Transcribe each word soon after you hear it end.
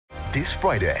This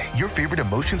Friday, your favorite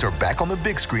emotions are back on the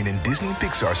big screen in Disney and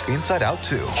Pixar's Inside Out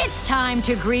 2. It's time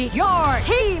to greet your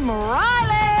Team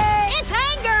Riley! It's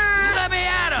anger! Let me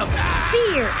at him!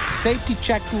 Fear! Safety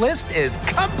checklist is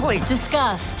complete!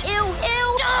 Disgust! Ew,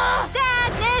 ew!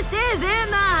 Sadness is in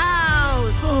the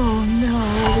house! Oh, no.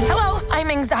 Hello, I'm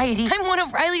anxiety. I'm one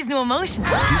of Riley's new emotions.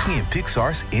 Disney and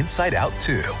Pixar's Inside Out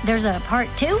 2. There's a part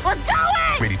 2? We're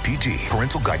going! Rated PG.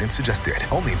 Parental guidance suggested.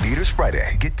 Only in theaters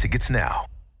Friday. Get tickets now.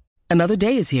 Another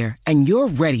day is here, and you're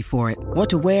ready for it. What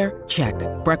to wear? Check.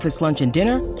 Breakfast, lunch, and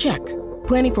dinner? Check.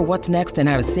 Planning for what's next and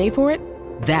how to save for it?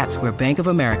 That's where Bank of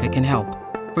America can help.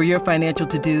 For your financial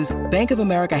to-dos, Bank of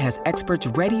America has experts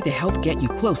ready to help get you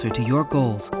closer to your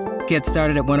goals. Get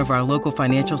started at one of our local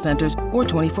financial centers or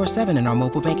 24/7 in our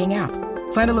mobile banking app.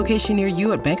 Find a location near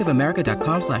you at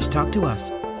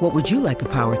bankofamerica.com/talktous. What would you like the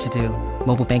power to do?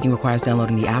 Mobile banking requires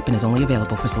downloading the app and is only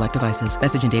available for select devices.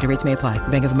 Message and data rates may apply.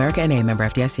 Bank of America N.A., member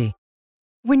FDIC.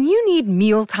 When you need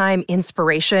mealtime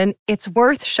inspiration, it's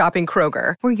worth shopping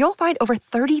Kroger, where you'll find over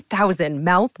 30,000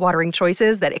 mouth-watering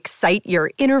choices that excite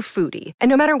your inner foodie. And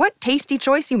no matter what tasty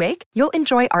choice you make, you'll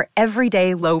enjoy our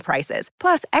everyday low prices,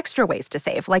 plus extra ways to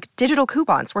save, like digital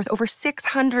coupons worth over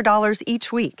 $600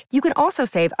 each week. You can also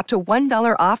save up to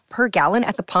 $1 off per gallon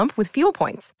at the pump with fuel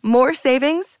points. More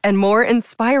savings and more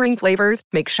inspiring flavors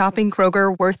make shopping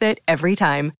Kroger worth it every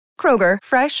time. Kroger,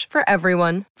 fresh for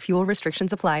everyone. Fuel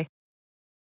restrictions apply.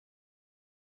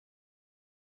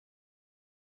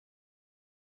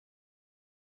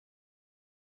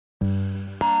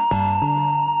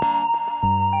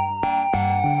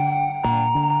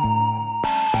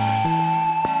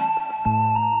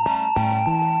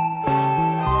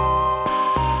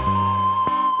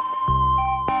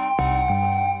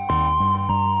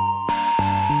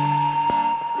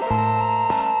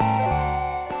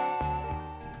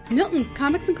 Milton's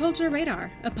Comics and Culture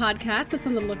Radar, a podcast that's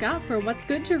on the lookout for what's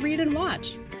good to read and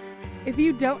watch. If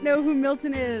you don't know who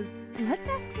Milton is, let's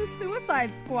ask the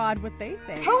Suicide Squad what they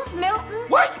think. Who's Milton?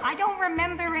 What? I don't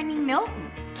remember any Milton.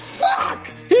 Fuck!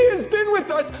 He has been with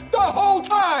us the whole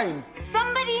time!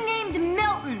 Somebody named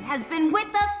Milton has been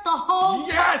with us the whole time.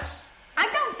 Yes! I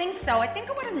don't think so. I think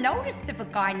I would have noticed if a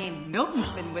guy named Milton's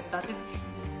been with us.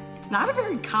 It's not a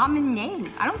very common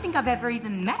name. I don't think I've ever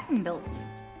even met Milton.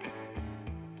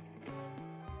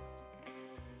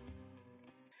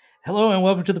 Hello and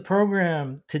welcome to the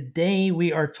program. Today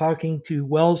we are talking to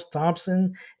Wells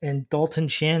Thompson and Dalton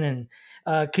Shannon.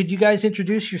 Could you guys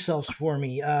introduce yourselves for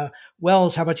me?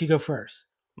 Wells, how about you go first?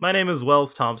 My name is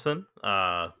Wells Thompson.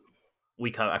 I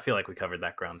feel like we covered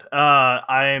that ground.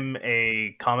 I'm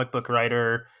a comic book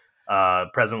writer,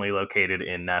 presently located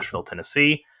in Nashville,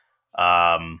 Tennessee.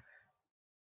 I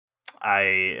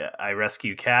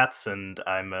rescue cats, and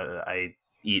I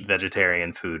eat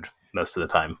vegetarian food most of the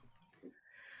time.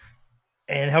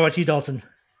 And how about you, Dalton?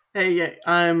 Hey, yeah,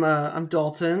 I'm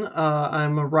Dalton.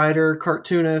 I'm a writer,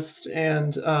 cartoonist,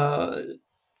 and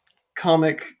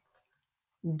comic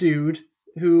dude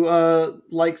who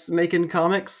likes making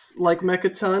comics like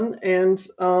Mechaton and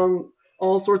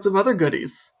all sorts of other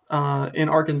goodies in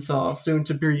Arkansas, soon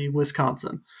to be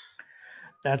Wisconsin.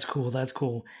 That's cool. That's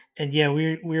cool. And yeah,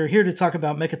 we're here to talk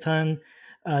about Mechaton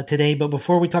today. But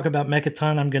before we talk about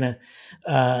Mechaton, I'm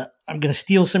gonna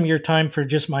steal some of your time for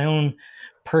just my own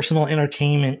personal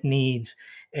entertainment needs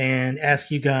and ask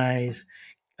you guys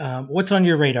what's on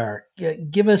your radar.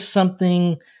 Give us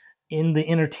something in the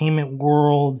entertainment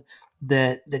world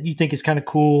that you think is kind of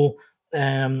cool,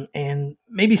 and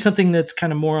maybe something that's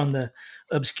kind of more on the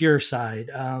obscure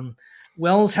side.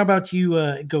 Wells, how about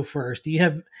you go first? Do you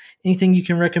have anything you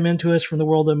can recommend to us from the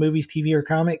world of movies, TV, or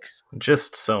comics?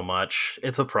 Just so much.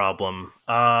 It's a problem.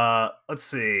 Let's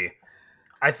see.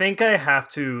 I think I have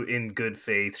to, in good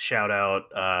faith, shout out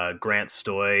Grant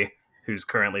Stoy, who's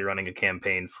currently running a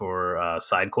campaign for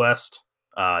SideQuest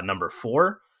number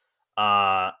 4.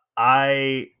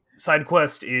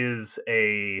 SideQuest is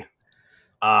a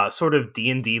sort of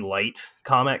D&D light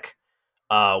comic,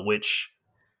 which,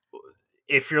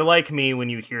 if you're like me,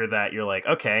 when you hear that, you're like,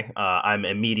 okay, I'm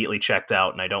immediately checked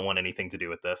out and I don't want anything to do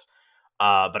with this.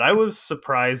 But I was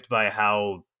surprised by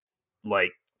how,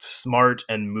 smart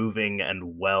and moving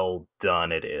and well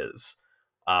done it is.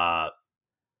 And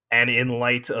in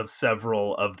light of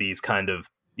several of these kind of,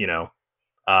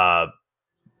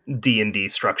 D&D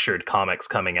structured comics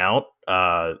coming out,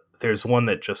 there's one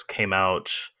that just came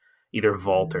out, either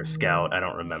Vault or Scout, I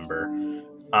don't remember.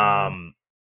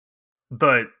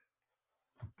 But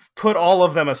put all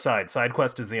of them aside,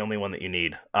 SideQuest is the only one that you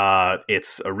need.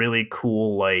 It's a really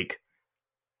cool,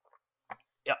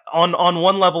 on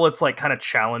one level, it's kind of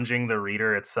challenging the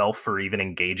reader itself for even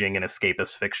engaging in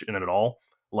escapist fiction at all.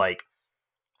 like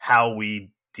how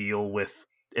we deal with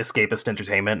escapist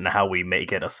entertainment and how we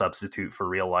make it a substitute for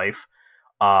real life.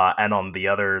 And on the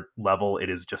other level, it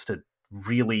is just a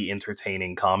really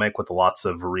entertaining comic with lots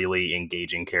of really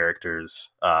engaging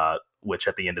characters, which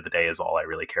at the end of the day is all I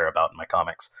really care about in my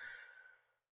comics.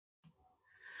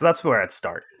 So that's where I'd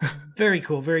start. Very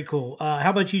cool. Very cool. How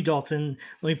about you, Dalton?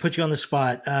 Let me put you on the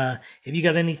spot. Have you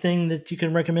got anything that you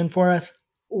can recommend for us?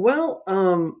 Well,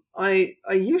 I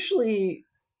usually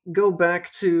go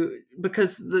back to,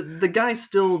 because the guy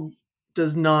still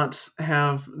does not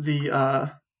have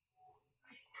the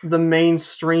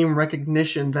mainstream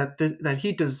recognition that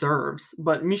he deserves.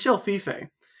 But Michel Fiffe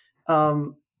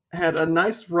had a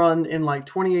nice run in like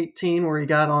 2018 where he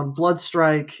got on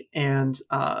Bloodstrike and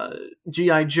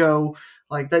G.I. Joe.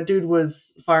 Like, that dude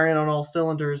was firing on all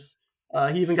cylinders.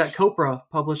 He even got Copra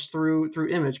published through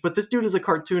Image. But this dude is a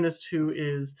cartoonist who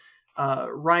is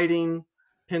writing,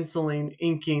 penciling,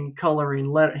 inking,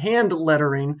 coloring, hand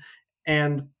lettering,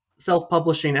 and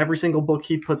self-publishing every single book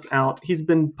he puts out. He's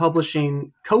been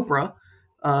publishing Copra,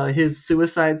 his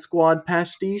Suicide Squad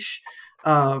pastiche,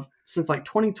 since like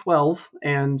 2012,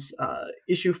 and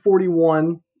issue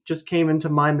 41 just came into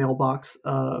my mailbox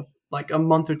like a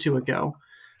month or two ago.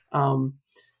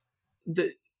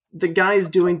 The guy's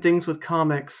doing things with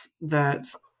comics that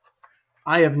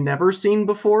I have never seen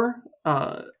before.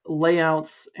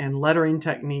 Layouts and lettering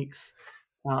techniques,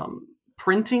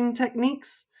 printing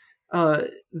techniques,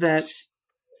 that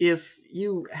if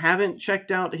you haven't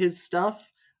checked out his stuff,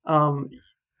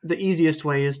 the easiest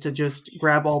way is to just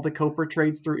grab all the Copra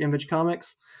trades through Image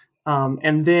Comics,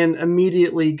 and then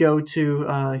immediately go to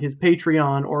his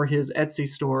Patreon or his Etsy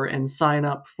store and sign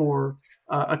up for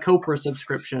a Copra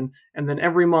subscription. And then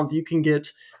every month you can get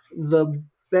the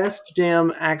best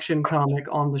damn action comic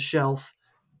on the shelf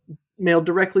mailed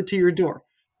directly to your door.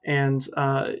 And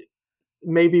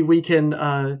maybe we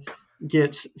can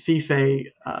get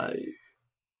Fiffe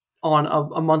on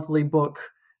a monthly book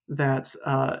that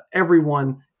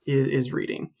everyone is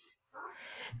reading.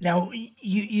 Now,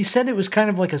 you said it was kind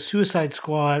of like a Suicide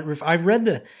Squad. I've read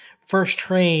the first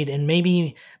trade, and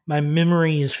maybe my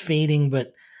memory is fading,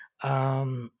 but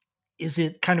is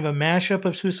it kind of a mashup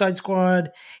of Suicide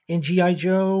Squad and G.I.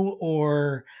 Joe?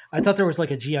 Or I thought there was like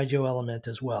a G.I. Joe element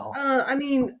as well. I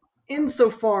mean,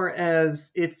 insofar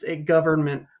as it's a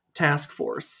government task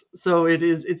force. So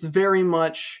it's very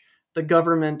much the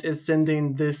government is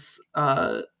sending this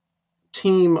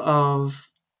team of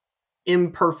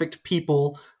imperfect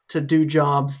people to do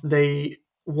jobs they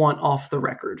want off the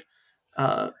record.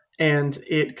 And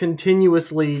it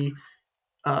continuously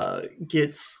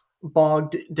gets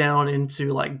bogged down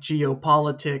into like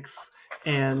geopolitics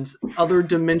and other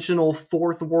dimensional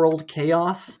fourth world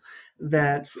chaos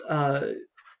that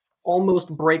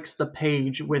almost breaks the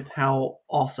page with how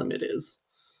awesome it is.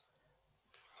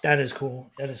 That is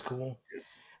cool. That is cool.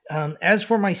 As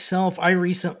for myself, I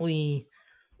recently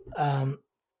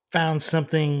found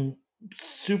something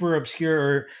super obscure,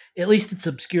 or at least it's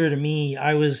obscure to me.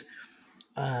 I was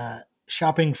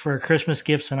shopping for Christmas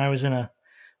gifts, and I was in a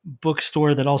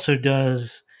bookstore that also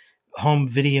does home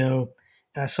video.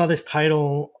 And I saw this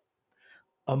title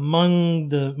among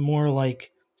the more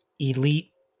like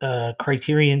elite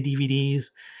Criterion DVDs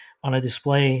on a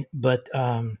display, but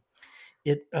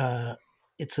it's a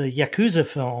Yakuza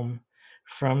film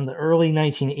from the early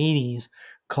 1980s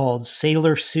called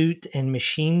Sailor Suit and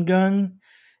Machine Gun.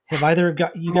 Have either of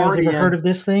you guys ever heard of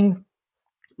this thing?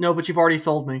 No, but you've already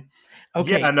sold me.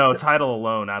 Okay. Yeah, no, title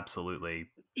alone, absolutely.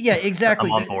 Yeah, exactly.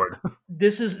 I'm on board.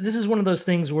 This is one of those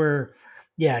things where,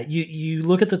 yeah, you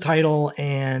look at the title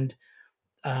and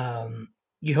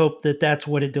you hope that that's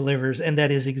what it delivers, and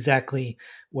that is exactly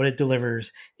what it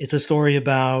delivers. It's a story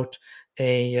about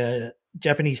a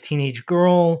Japanese teenage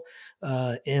girl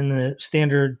in the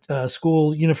standard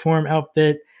school uniform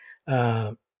outfit,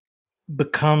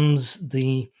 becomes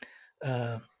the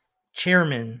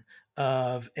chairman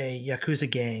of a Yakuza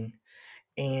gang.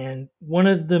 And one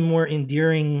of the more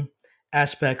endearing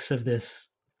aspects of this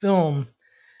film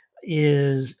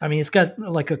is, I mean, it's got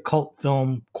like a cult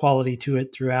film quality to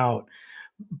it throughout,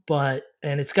 and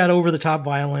it's got over the top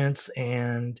violence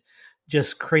and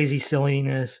just crazy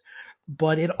silliness,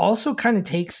 but it also kind of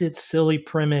takes its silly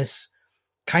premise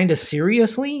kind of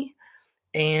seriously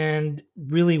and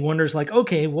really wonders like,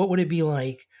 okay, what would it be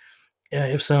like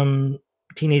if some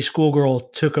teenage schoolgirl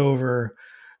took over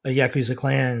a Yakuza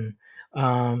clan?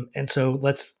 And so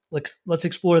let's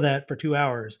explore that for 2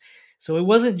 hours. So it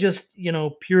wasn't just,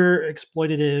 pure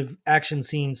exploitative action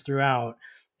scenes throughout,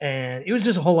 and it was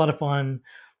just a whole lot of fun.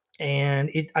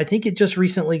 And I think it just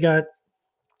recently got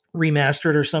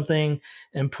remastered or something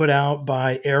and put out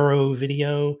by Arrow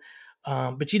Video.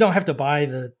 But you don't have to buy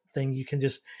the thing. You can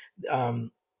just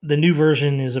the new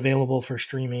version is available for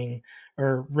streaming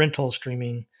or rental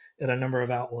streaming at a number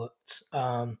of outlets.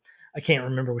 I can't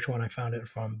remember which one I found it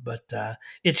from, but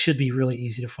it should be really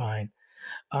easy to find.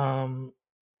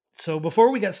 So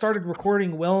before we got started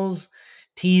recording, Wells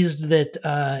teased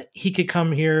that he could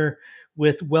come here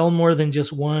with well more than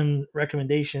just one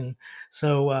recommendation.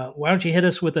 So why don't you hit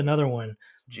us with another one?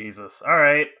 Jesus. All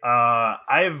right.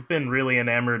 I've been really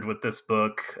enamored with this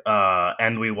book,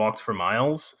 And We Walked for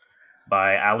Miles,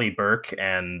 by Ali Burke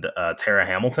and Tara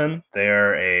Hamilton.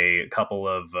 They're a couple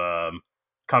of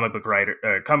comic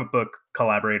book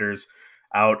collaborators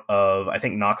out of, I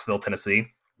think, Knoxville, Tennessee,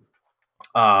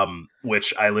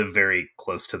 which I live very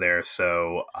close to there,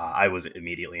 so I was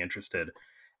immediately interested.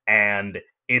 And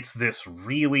it's this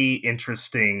really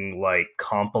interesting like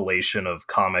compilation of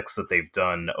comics that they've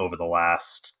done over the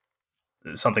last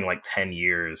something like 10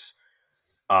 years.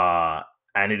 And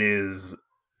it is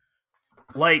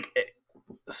like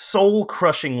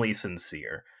soul-crushingly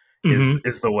sincere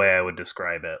is the way I would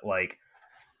describe it. Like,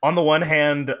 on the one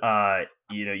hand,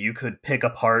 you could pick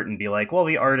apart and be like, well,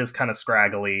 the art is kind of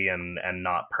scraggly and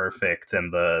not perfect,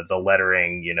 and the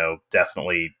lettering,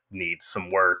 definitely needs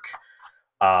some work.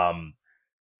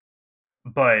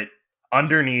 But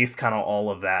underneath kind of all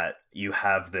of that, you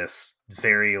have this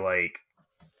very like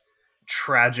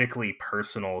tragically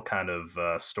personal kind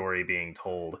of story being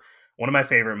told. One of my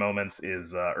favorite moments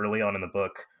is early on in the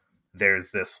book. There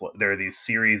are these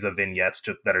series of vignettes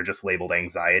that are just labeled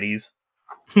anxieties.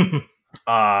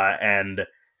 And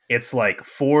it's like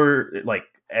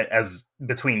as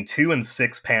between 2 and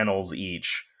 6 panels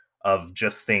each of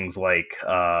just things like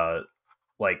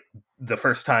the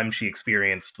first time she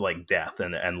experienced like death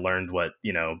and learned what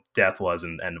death was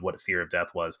and what fear of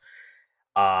death was.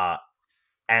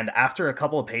 And after a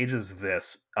couple of pages of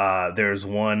this, there's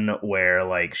one where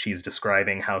like she's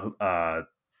describing how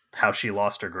she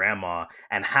lost her grandma,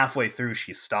 and halfway through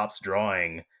she stops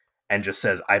drawing and just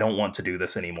says, "I don't want to do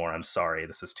this anymore. I'm sorry.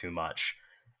 This is too much."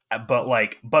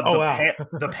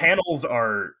 The panels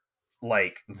are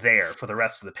like there for the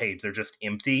rest of the page. They're just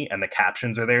empty, and the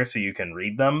captions are there so you can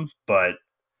read them, but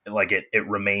like it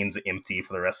remains empty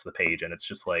for the rest of the page. And it's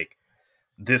just like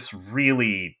this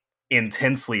really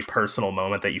intensely personal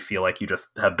moment that you feel like you just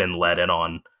have been let in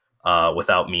on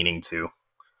without meaning to.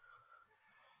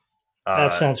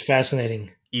 That sounds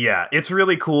fascinating. Yeah, it's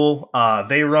really cool.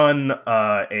 They run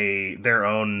their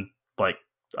own like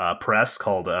press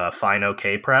called Fine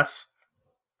OK Press.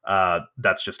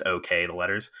 That's just OK, the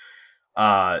letters.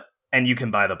 And you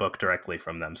can buy the book directly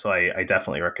from them. So I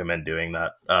definitely recommend doing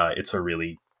that. It's a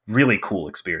really, really cool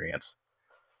experience.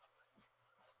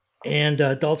 And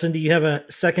Dalton, do you have a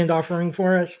second offering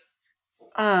for us?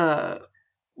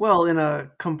 Well, in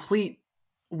a complete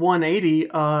 180,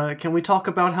 can we talk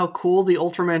about how cool the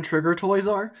Ultraman Trigger toys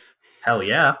are? Hell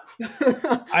yeah.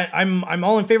 I'm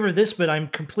all in favor of this, but I'm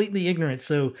completely ignorant.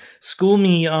 So school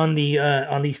me on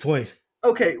these toys.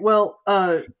 Okay, well,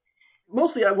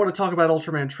 mostly I want to talk about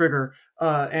Ultraman Trigger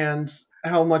and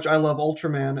how much I love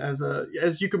Ultraman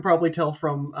as you can probably tell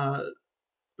from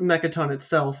Mechaton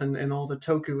itself and all the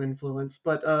Toku influence.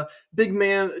 But big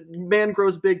man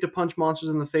grows big to punch monsters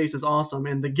in the face is awesome.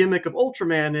 And the gimmick of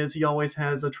Ultraman is he always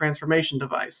has a transformation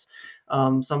device.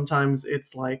 Sometimes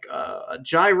it's like a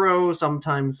gyro,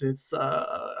 sometimes it's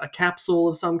a capsule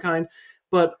of some kind.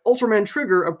 But Ultraman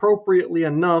Trigger, appropriately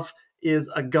enough, is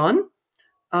a gun,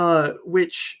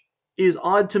 which is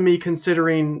odd to me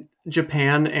considering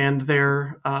Japan and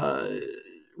their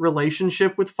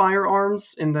relationship with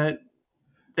firearms, in that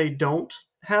they don't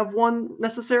have one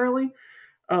necessarily.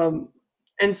 And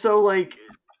so like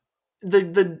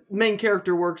the main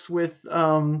character works with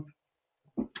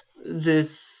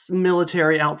this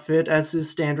military outfit as is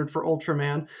standard for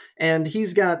Ultraman, and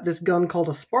he's got this gun called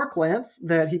a Spark Lance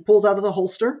that he pulls out of the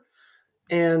holster,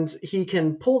 and he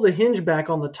can pull the hinge back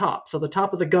on the top. So the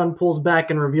top of the gun pulls back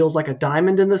and reveals like a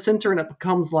diamond in the center, and it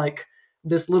becomes like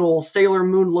this little Sailor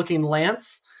Moon looking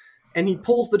lance. And he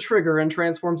pulls the trigger and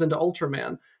transforms into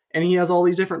Ultraman. And he has all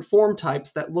these different form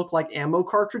types that look like ammo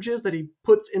cartridges that he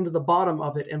puts into the bottom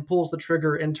of it and pulls the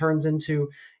trigger and turns into.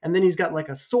 And then he's got like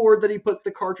a sword that he puts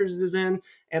the cartridges in.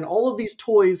 And all of these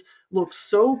toys look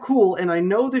so cool. And I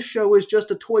know this show is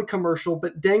just a toy commercial,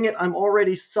 but dang it, I'm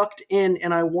already sucked in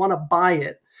and I want to buy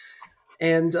it.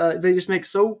 And they just make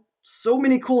so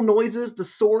many cool noises. The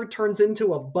sword turns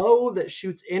into a bow that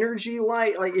shoots energy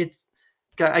light. Like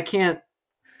I can't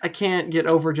get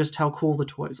over just how cool the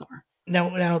toys are.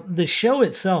 Now the show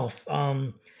itself,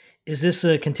 is this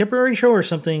a contemporary show or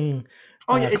something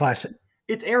classic.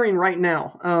 It's airing right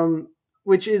now,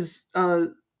 which is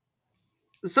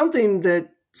something that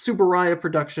Subaraya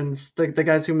Productions, the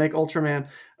guys who make Ultraman,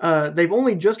 they've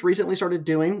only just recently started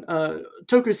doing.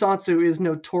 Tokusatsu is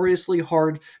notoriously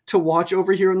hard to watch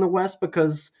over here in the West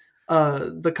because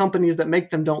the companies that make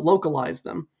them don't localize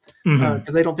them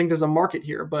because they don't think there's a market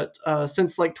here. But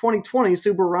since like 2020,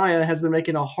 Subaraya has been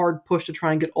making a hard push to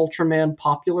try and get Ultraman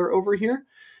popular over here.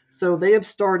 So they have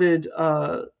started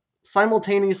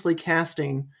simultaneously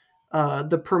casting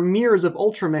the premieres of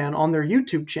Ultraman on their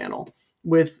YouTube channel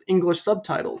with English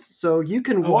subtitles. So you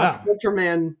can watch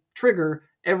Ultraman Trigger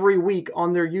every week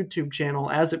on their YouTube channel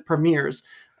as it premieres.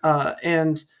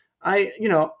 And I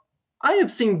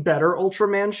have seen better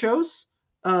Ultraman shows.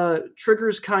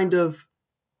 Trigger's kind of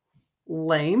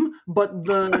lame, but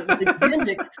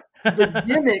the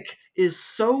gimmick is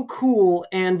so cool,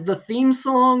 and the theme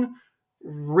song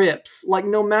rips. Like,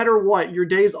 no matter what, your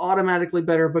day's automatically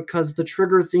better because the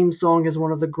Trigger theme song is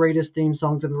one of the greatest theme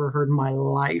songs I've ever heard in my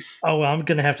life. Oh, well, I'm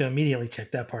gonna have to immediately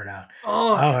check that part out.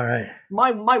 Oh, all right.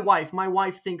 My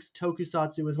wife thinks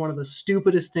Tokusatsu is one of the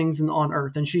stupidest things on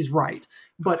earth, and she's right.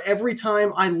 But every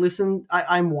time I listen,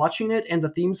 I'm watching it and the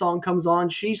theme song comes on,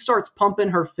 she starts pumping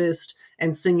her fist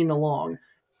and singing along.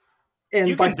 And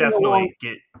you can definitely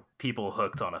get people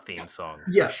hooked on a theme song,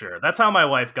 for sure. That's how my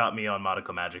wife got me on Madoka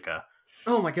Magica.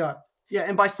 Oh my god. Yeah,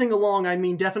 and by sing along, I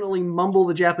mean definitely mumble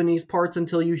the Japanese parts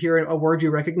until you hear a word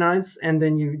you recognize, and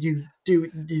then you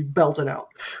belt it out.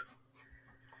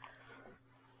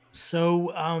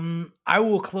 So I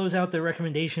will close out the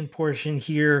recommendation portion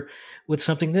here with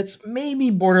something that's maybe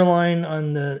borderline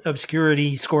on the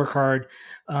obscurity scorecard,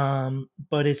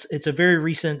 but it's a very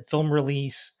recent film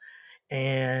release,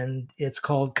 and it's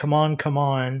called Come On, Come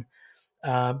On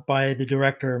by the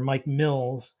director Mike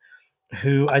Mills,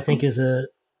 who I think is a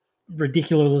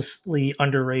ridiculously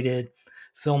underrated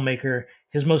filmmaker.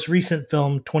 His most recent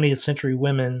film, 20th Century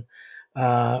Women,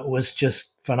 was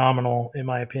just phenomenal, in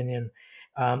my opinion.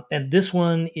 And this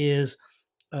one is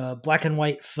a black and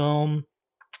white film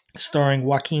starring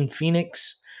Joaquin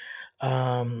Phoenix.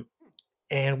 And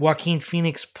Joaquin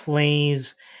Phoenix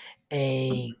plays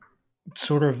a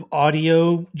sort of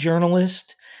audio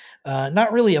journalist,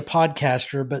 not really a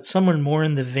podcaster, but someone more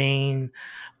in the vein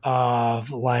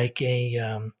of like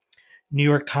a New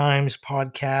York Times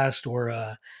podcast or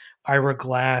a Ira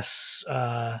Glass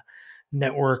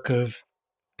network of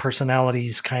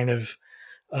personalities kind of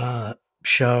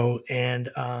show. And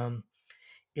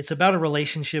it's about a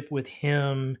relationship with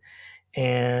him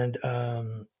and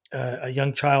a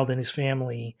young child and his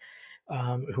family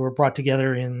who are brought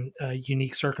together in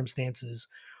unique circumstances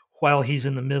while he's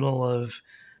in the middle of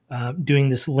doing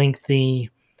this lengthy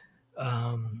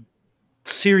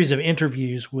series of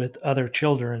interviews with other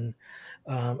children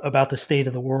about the state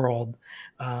of the world.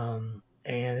 And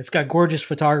it's got gorgeous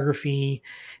photography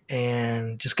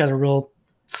and just got a real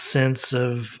sense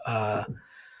of,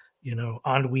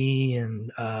 ennui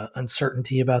and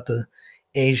uncertainty about the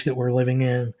age that we're living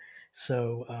in.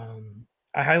 So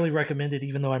I highly recommend it,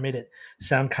 even though I made it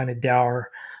sound kind of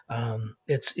dour.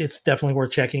 It's definitely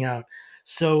worth checking out.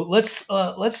 So let's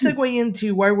segue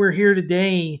into why we're here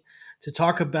today to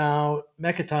talk about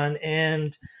Mechaton.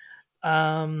 And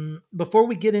before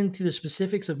we get into the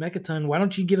specifics of Mechaton, why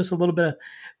don't you give us a little bit of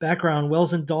background,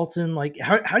 Wells and Dalton? Like,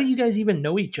 how do you guys even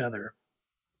know each other?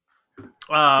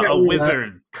 A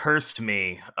wizard cursed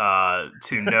me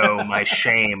to know my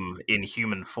shame in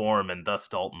human form, and thus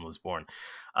Dalton was born.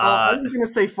 I was going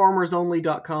to say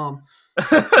farmersonly.com.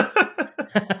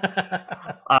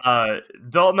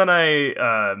 Dalton and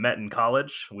I met in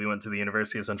college. We went to the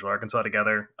University of Central Arkansas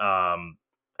together.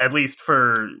 At least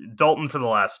for Dalton for the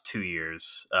last 2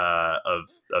 years of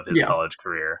his college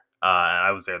career.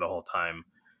 I was there the whole time.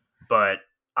 But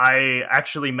I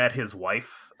actually met his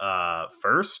wife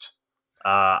first.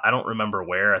 I don't remember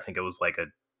where. I think it was like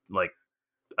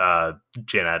a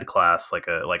gen ed class, like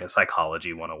a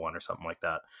psychology 101 or something like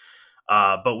that.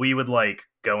 But we would like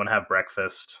go and have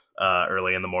breakfast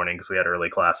early in the morning because we had early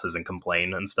classes and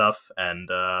complain and stuff. And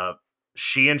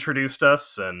she introduced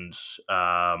us, and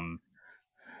I'm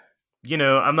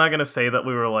not gonna say that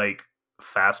we were like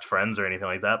fast friends or anything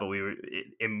like that, but we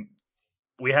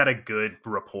had a good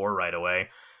rapport right away.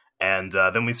 And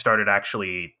then we started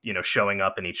actually, showing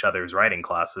up in each other's writing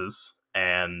classes,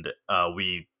 and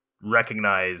we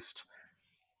recognized,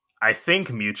 I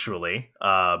think mutually,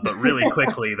 but really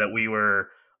quickly, that we were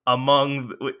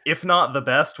among, if not the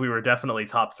best, we were definitely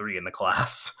top 3 in the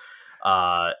class.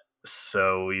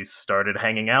 So we started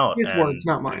hanging out His and words,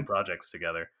 not doing mine. projects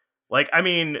together. Like, I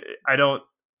mean, I don't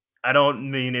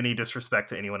mean any disrespect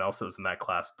to anyone else that was in that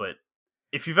class, but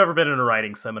if you've ever been in a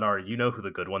writing seminar, you know who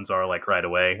the good ones are like right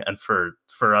away. And for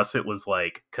us, it was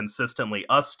like consistently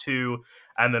us two,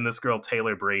 and then this girl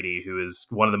Taylor Brady, who is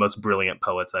one of the most brilliant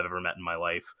poets I've ever met in my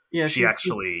life. Yeah, she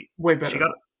actually way better.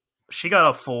 She got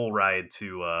a full ride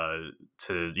to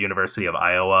University of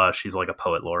Iowa. She's like a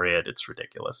poet laureate. It's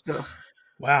ridiculous. Ugh.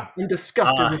 Wow, I'm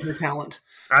disgusted with her talent.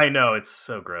 I know, it's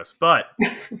so gross, but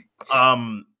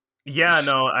yeah,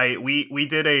 no, we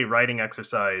did a writing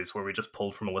exercise where we just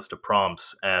pulled from a list of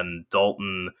prompts, and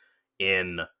Dalton,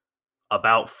 in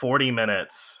about 40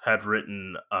 minutes, had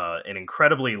written an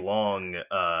incredibly long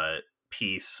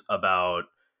piece about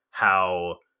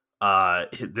how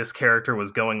this character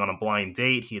was going on a blind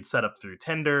date he had set up through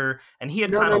Tinder, and he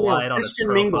had kind of lied on his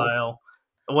profile.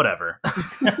 Whatever.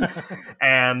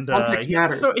 And he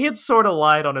had sort of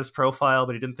lied on his profile,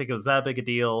 but he didn't think it was that big a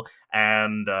deal.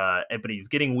 And but he's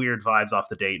getting weird vibes off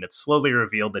the date, and it's slowly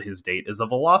revealed that his date is a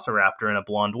velociraptor in a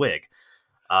blonde wig.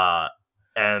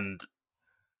 And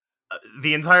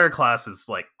the entire class is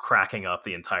like cracking up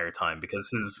the entire time because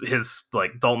his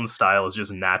like Dalton's style is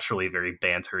just naturally very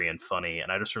bantery and funny.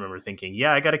 And I just remember thinking,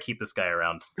 yeah, I got to keep this guy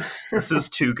around. This is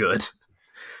too good.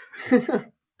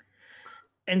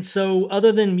 And so,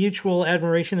 other than mutual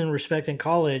admiration and respect in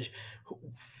college,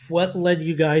 what led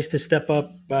you guys to step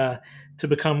up to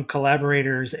become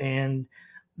collaborators, and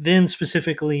then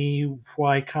specifically,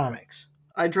 why comics?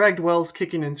 I dragged Wells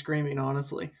kicking and screaming,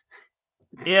 honestly.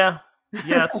 Yeah,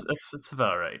 it's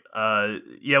about right.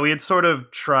 Yeah, we had sort of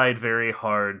tried very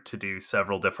hard to do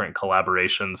several different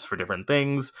collaborations for different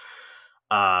things.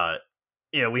 We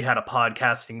had a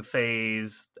podcasting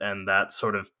phase, and that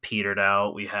sort of petered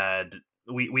out.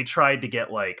 We tried to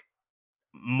get like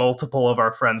multiple of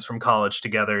our friends from college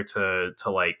together to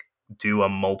like do a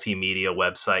multimedia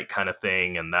website kind of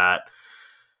thing, and that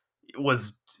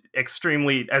was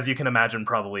extremely, as you can imagine,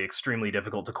 probably extremely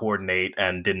difficult to coordinate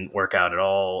and didn't work out at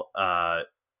all.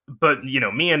 But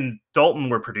me and Dalton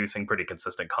were producing pretty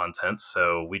consistent content,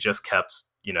 so we just kept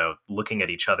looking at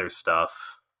each other's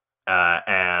stuff,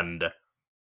 and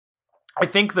I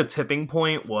think the tipping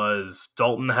point was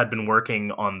Dalton had been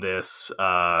working on this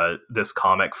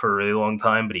comic for a really long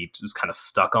time, but he was kind of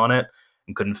stuck on it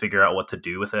and couldn't figure out what to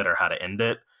do with it or how to end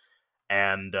it.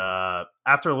 And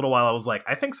after a little while, I was like,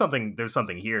 I think there's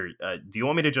something here. Do you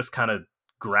want me to just kind of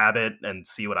grab it and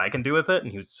see what I can do with it? And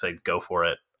he was like, go for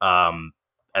it. And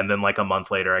then like a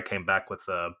month later, I came back with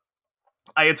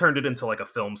I had turned it into like a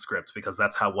film script because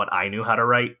that's what I knew how to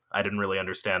write. I didn't really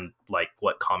understand like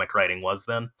what comic writing was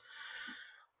then.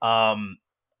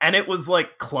 And it was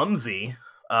like clumsy,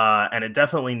 and it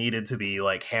definitely needed to be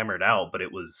like hammered out, but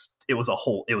it was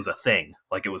a thing,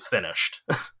 like it was finished.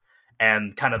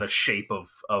 And kind of the shape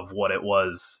of what it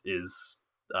was is,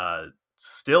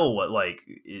 still what like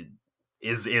it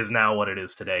is now what it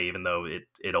is today, even though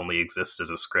it only exists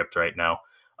as a script right now.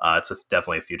 It's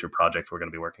definitely a future project we're going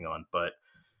to be working on, but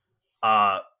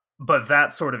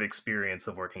that sort of experience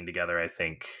of working together, I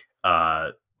think,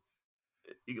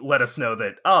 let us know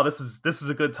that this is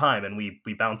a good time, and we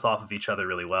bounce off of each other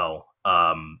really well.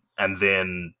 And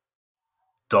then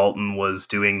Dalton was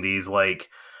doing these like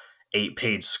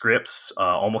 8-page scripts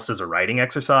almost as a writing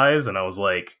exercise, and I was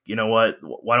like, you know what?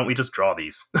 Why don't we just draw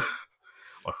these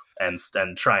and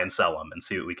try and sell them and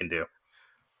see what we can do?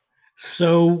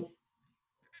 So,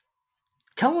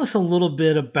 tell us a little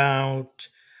bit about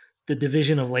the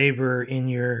division of labor in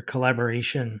your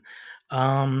collaboration.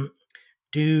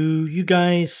 Do you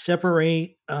guys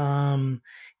separate into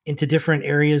different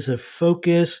areas of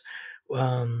focus?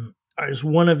 Is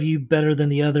one of you better than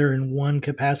the other in one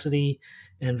capacity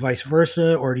and vice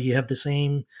versa? Or do you have the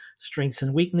same strengths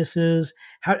and weaknesses?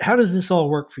 How does this all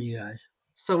work for you guys?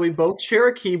 So we both share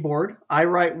a keyboard. I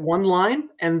write one line,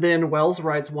 and then Wells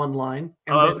writes one line.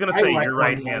 And I was going to say your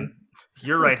right hand.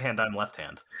 Your right hand, I'm left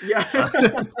hand. Yeah.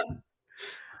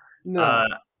 No.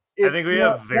 I think we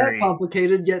have very that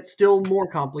complicated, yet still more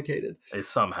complicated.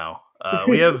 Somehow,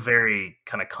 we have very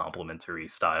kind of complementary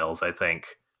styles. I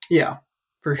think. Yeah,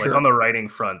 for sure. Like on the writing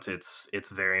front, it's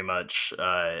very much.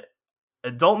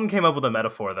 Dalton came up with a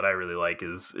metaphor that I really like.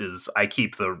 Is I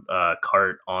keep the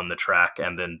cart on the track,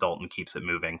 and then Dalton keeps it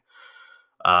moving.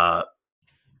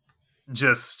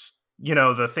 Just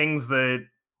the things that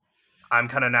I'm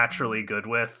kind of naturally good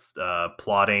with,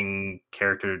 plotting,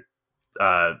 character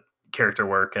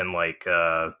work, and like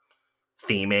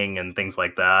theming and things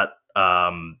like that.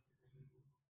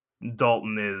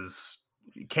 Dalton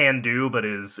can do, but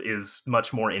is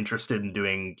much more interested in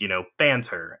doing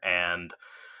banter and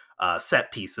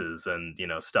set pieces and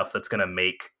stuff that's going to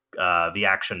make the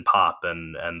action pop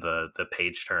and the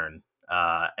page turn,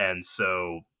 and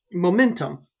so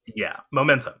momentum. Yeah,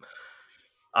 momentum.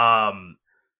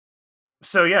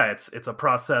 So yeah, it's a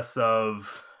process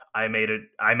of I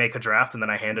make a draft and then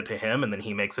I hand it to him and then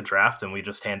he makes a draft and we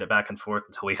just hand it back and forth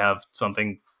until we have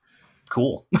something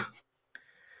cool.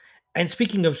 And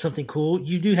speaking of something cool,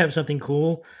 you do have something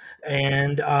cool,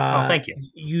 and thank you.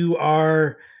 You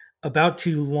are about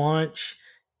to launch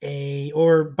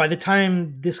or by the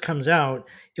time this comes out,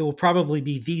 it will probably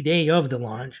be the day of the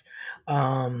launch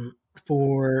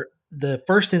for the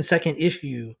first and second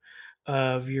issue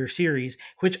of your series,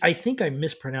 which I think I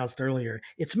mispronounced earlier.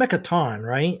 It's Mechaton,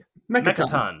 right?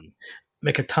 Mechaton.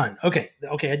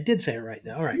 Okay, I did say it right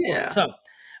now. All right. Yeah. So,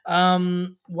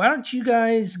 why don't you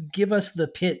guys give us the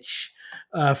pitch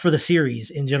for the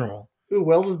series in general? Ooh,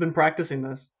 Wells has been practicing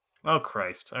this. Oh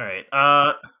Christ! All right.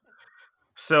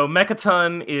 So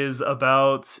Mechaton is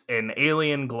about an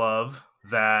alien glove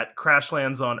that crash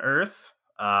lands on Earth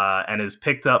and is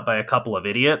picked up by a couple of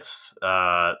idiots.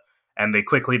 And they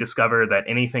quickly discover that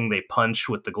anything they punch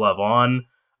with the glove on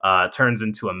turns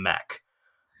into a mech.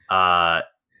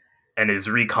 And is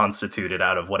reconstituted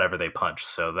out of whatever they punch.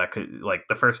 So that could, like,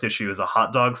 the first issue is a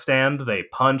hot dog stand. They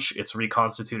punch, it's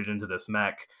reconstituted into this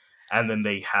mech, and then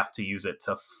they have to use it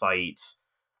to fight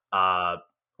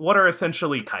what are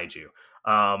essentially kaiju.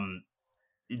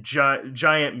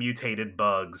 Giant mutated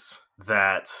bugs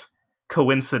that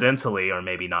coincidentally, or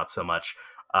maybe not so much,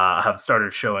 have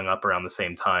started showing up around the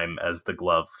same time as the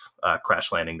glove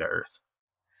crash landing to Earth.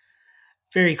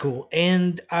 Very cool.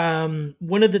 And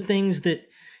one of the things that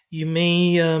you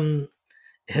may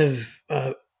have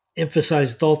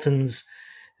emphasized Dalton's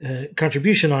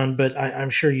contribution on, but I'm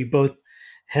sure you both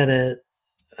had a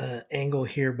angle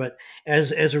here. But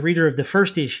as a reader of the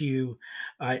first issue,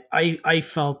 I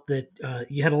felt that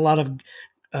you had a lot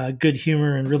of good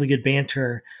humor and really good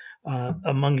banter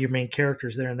among your main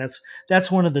characters there, and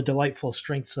that's one of the delightful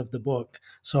strengths of the book.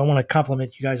 So I want to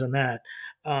compliment you guys on that.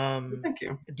 Thank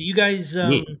you. Do you guys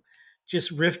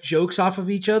just riff jokes off of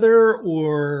each other,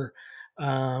 or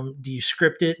do you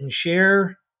script it and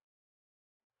share?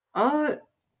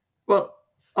 Well,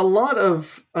 a lot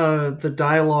of the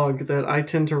dialogue that I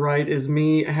tend to write is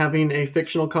me having a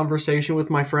fictional conversation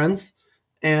with my friends,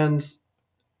 and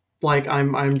like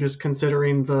I'm just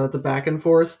considering the back and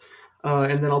forth,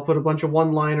 and then I'll put a bunch of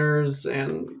one-liners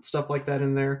and stuff like that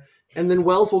in there. And then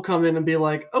Wells will come in and be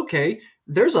like, okay,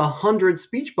 there's 100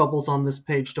 speech bubbles on this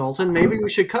page, Dalton. Maybe we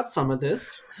should cut some of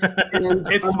this. And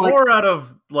it's more out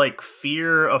of like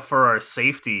fear for our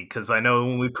safety, because I know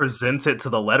when we present it to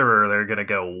the letterer, they're going to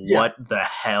go, what the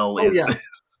hell is this?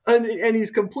 And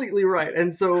he's completely right.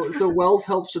 And so Wells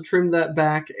helps to trim that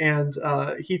back, and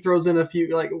he throws in a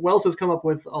few, like, Wells has come up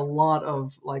with a lot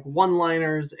of like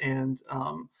one-liners and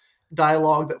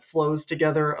dialogue that flows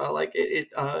together.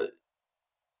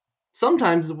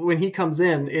 Sometimes when he comes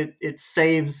in, it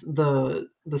saves the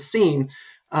scene,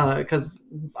 because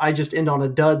I just end on a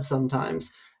dud sometimes.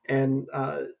 And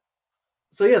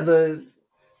so yeah, the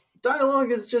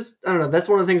dialogue is just, I don't know, that's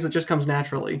one of the things that just comes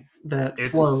naturally, that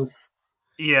flows.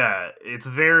 Yeah, it's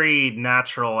very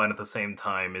natural, and at the same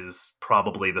time is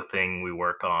probably the thing we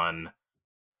work on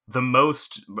the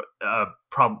most,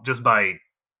 just by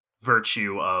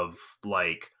virtue of,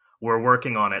 like, we're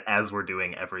working on it as we're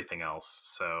doing everything else.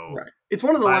 So right. It's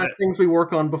one of the last things we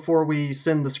work on before we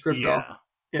send the script off.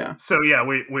 Yeah. So yeah,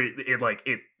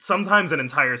 it sometimes an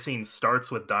entire scene starts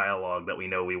with dialogue that we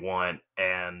know we want,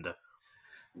 and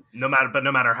no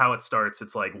matter how it starts,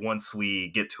 it's like once we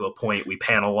get to a point, we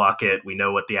panel lock it, we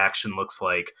know what the action looks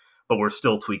like, but we're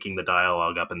still tweaking the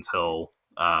dialogue up until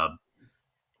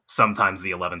sometimes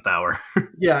the 11th hour.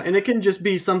 Yeah, and it can just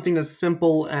be something as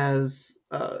simple as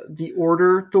the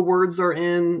order the words are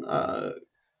in,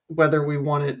 whether we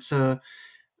want it to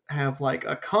have like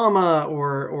a comma,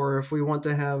 or if we want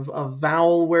to have a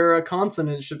vowel where a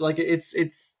consonant should, like,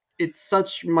 it's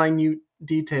such minute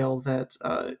detail that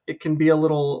it can be a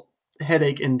little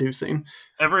headache inducing.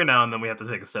 Every now and then we have to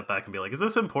take a step back and be like, is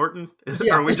this important?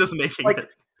 Or are we just making it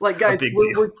like, guys,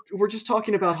 we're just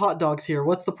talking about hot dogs here.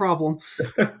 What's the problem?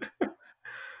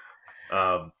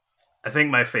 I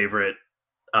think my favorite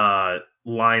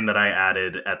line that I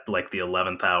added at like the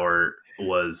 11th hour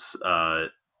was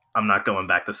I'm not going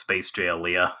back to space jail,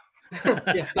 Leah.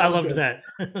 Yeah, I loved that.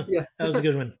 Yeah. That was a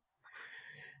good one.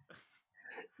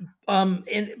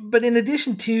 But in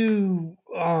addition to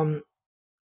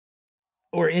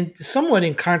somewhat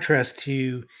in contrast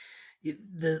to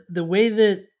the way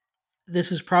that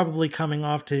this is probably coming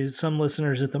off to some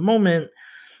listeners at the moment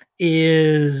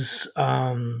is,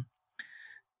 we've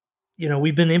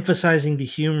been emphasizing the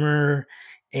humor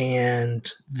and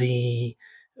the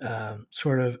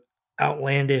sort of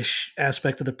outlandish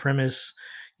aspect of the premise,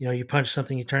 you punch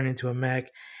something, you turn into a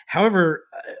mech. However,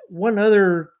 one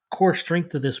other core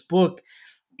strength of this book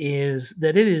is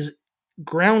that it is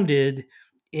grounded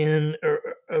in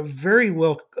a very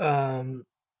well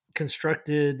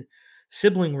constructed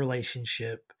sibling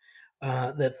relationship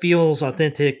that feels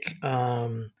authentic,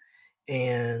 and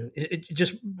it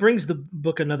just brings the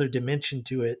book another dimension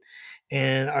to it.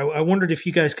 And I wondered if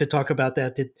you guys could talk about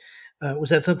that. Was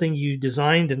that something you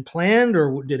designed and planned,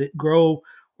 or did it grow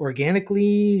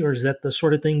organically, or is that the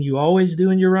sort of thing you always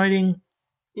do in your writing?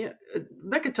 Yeah,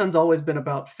 Mechaton's always been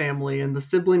about family, and the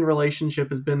sibling relationship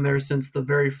has been there since the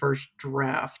very first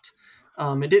draft.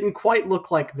 It didn't quite look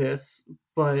like this,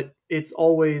 but it's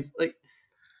always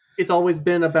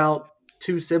been about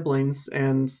two siblings,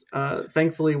 and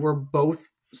thankfully we're both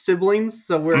siblings,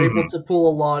 so we're able to pull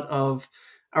a lot of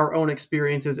our own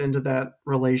experiences into that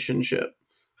relationship.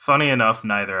 Funny enough,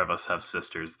 neither of us have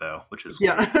sisters, though, which is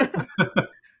weird.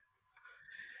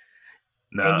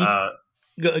 No,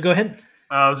 go ahead.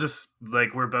 I was just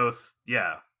like, we're both,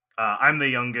 I'm the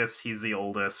youngest, he's the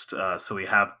oldest, so we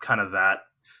have kind of that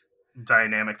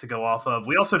dynamic to go off of.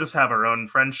 We also just have our own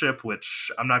friendship,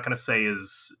 which I'm not going to say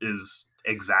is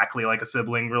exactly like a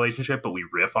sibling relationship, but we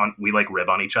rib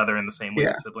on each other in the same way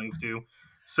that siblings do.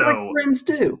 So like friends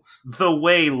do. The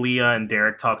way Leah and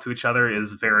Derek talk to each other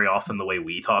is very often the way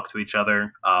we talk to each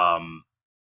other.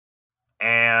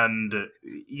 And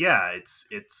yeah,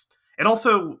 it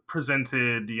also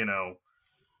presented,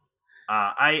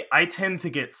 I tend to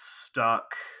get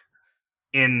stuck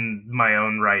in my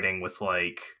own writing with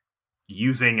like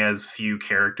using as few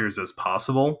characters as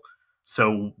possible.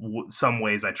 So some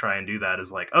ways I try and do that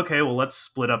is like, okay, well, let's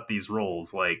split up these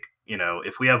roles. Like,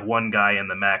 if we have one guy in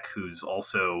the mech who's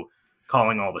also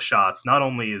calling all the shots, not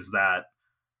only is that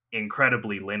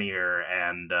incredibly linear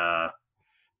and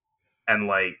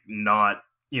like not,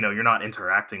 you're not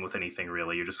interacting with anything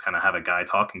really. You just kind of have a guy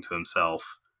talking to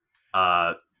himself.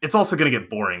 It's also going to get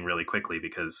boring really quickly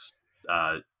because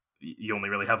you only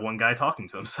really have one guy talking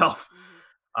to himself.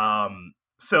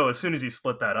 So as soon as you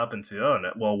split that up into,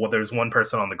 there's one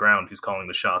person on the ground who's calling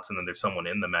the shots, and then there's someone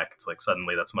in the mech. It's like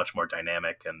suddenly that's much more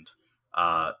dynamic and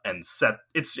set.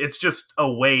 It's just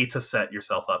a way to set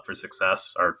yourself up for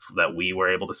success, or that we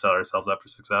were able to set ourselves up for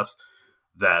success.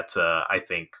 That I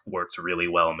think worked really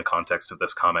well in the context of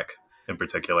this comic in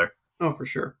particular. Oh, for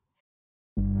sure.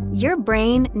 Your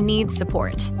brain needs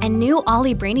support, and new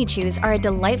Ollie Brainy Chews are a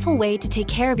delightful way to take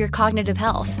care of your cognitive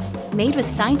health. Made with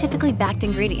scientifically backed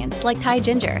ingredients like Thai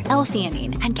ginger,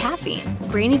 L-theanine, and caffeine,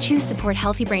 Brainy Chews support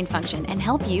healthy brain function and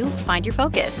help you find your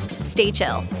focus, stay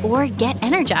chill, or get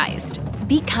energized.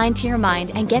 Be kind to your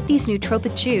mind and get these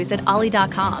nootropic chews at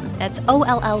ollie.com. That's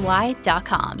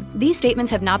OLLY.com. These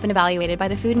statements have not been evaluated by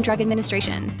the Food and Drug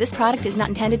Administration. This product is not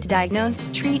intended to diagnose,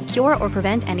 treat, cure, or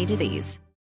prevent any disease.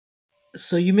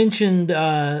 So you mentioned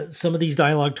some of these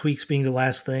dialogue tweaks being the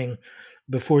last thing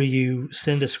before you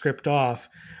send a script off.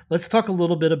 Let's talk a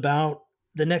little bit about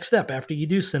the next step after you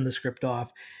do send the script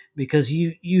off, because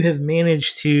you have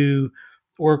managed to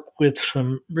work with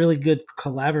some really good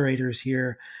collaborators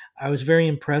here. I was very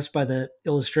impressed by the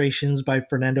illustrations by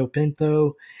Fernando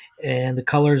Pinto and the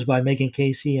colors by Megan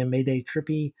Casey and Mayday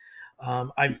Trippy.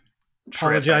 I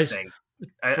apologize.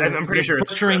 I'm pretty sure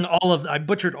it's I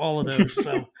butchered all of those.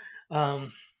 So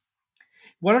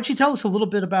why don't you tell us a little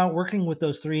bit about working with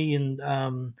those three and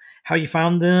how you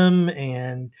found them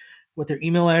and what their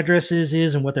email addresses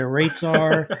is and what their rates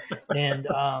are. And,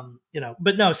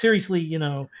 but no, seriously,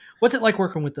 what's it like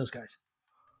working with those guys?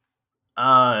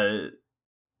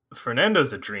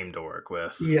 Fernando's a dream to work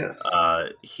with. Yes.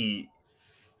 He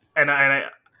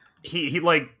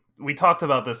like, we talked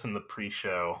about this in the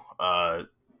pre-show.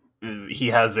 He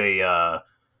has a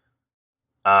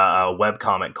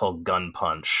webcomic called Gun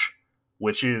Punch,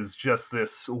 which is just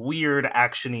this weird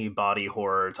actiony body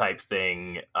horror type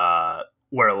thing,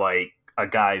 where like a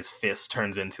guy's fist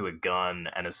turns into a gun.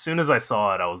 And as soon as I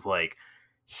saw it, I was like,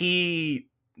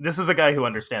 this is a guy who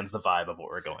understands the vibe of what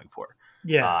we're going for.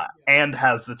 Yeah. And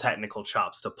has the technical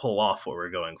chops to pull off what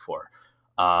we're going for.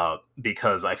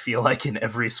 Because I feel like in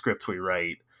every script we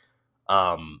write,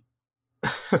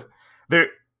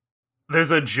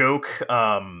 there's a joke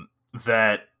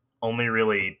that only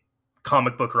really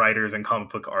comic book writers and comic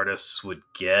book artists would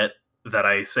get, that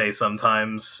I say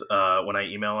sometimes when I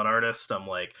email an artist. I'm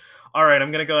like, all right,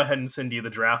 I'm going to go ahead and send you the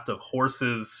draft of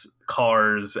horses,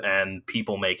 cars, and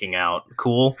people making out.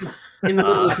 Cool. In the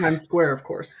middle of Times Square, of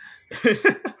course.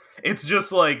 It's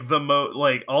just like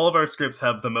all of our scripts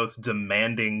have the most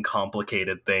demanding,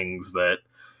 complicated things that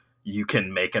you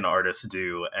can make an artist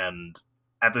do. And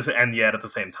yet at the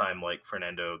same time, like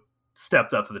Fernando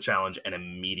stepped up to the challenge and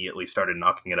immediately started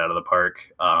knocking it out of the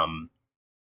park.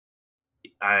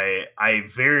 I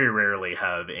very rarely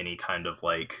have any kind of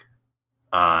like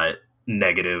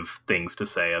negative things to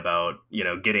say about, you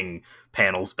know, getting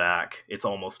panels back. It's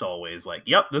almost always like,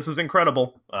 yep, this is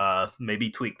incredible. Maybe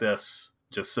tweak this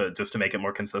just to make it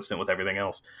more consistent with everything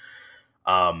else.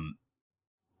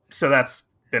 So that's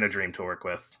been a dream to work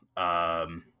with.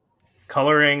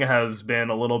 Coloring has been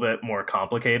a little bit more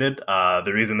complicated.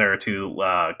 The reason there are two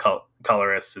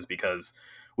colorists is because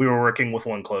we were working with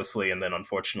one closely, and then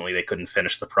unfortunately they couldn't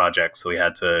finish the project, so we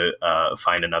had to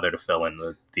find another to fill in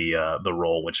the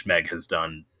role, which Meg has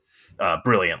done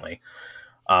brilliantly.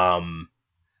 But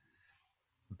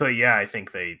yeah, I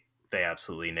think they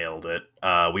absolutely nailed it.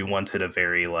 We wanted a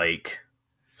very like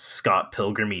Scott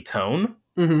Pilgrim-y tone,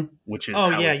 which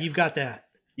is you've got that.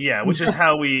 Yeah, which is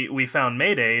how we found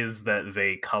Mayday, is that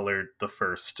they colored the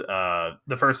first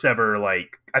ever,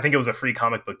 like, I think it was a Free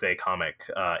Comic Book Day comic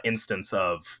instance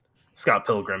of Scott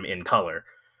Pilgrim in color,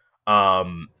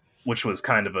 which was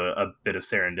kind of a bit of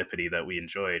serendipity that we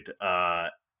enjoyed.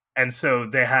 And so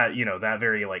they had, you know, that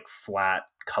very like flat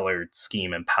colored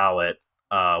scheme and palette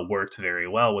worked very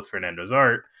well with Fernando's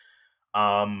art.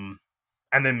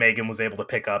 And then Megan was able to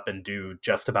pick up and do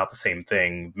just about the same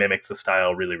thing, mimics the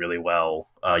style really, really well.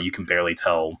 You can barely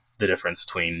tell the difference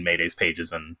between Mayday's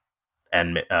pages and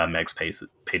Meg's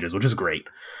pages, which is great.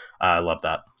 I love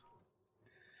that.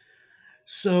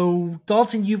 So,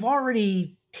 Dalton, you've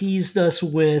already teased us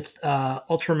with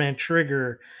Ultraman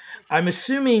Trigger. I'm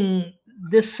assuming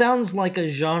this sounds like a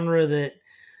genre that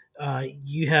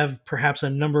you have perhaps a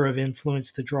number of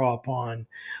influence to draw upon.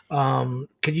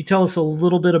 Could you tell us a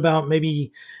little bit about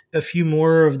maybe a few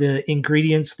more of the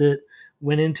ingredients that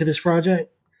went into this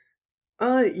project?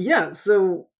 Yeah.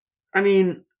 So, I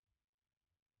mean,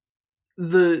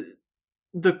 the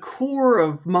core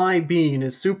of my being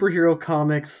is superhero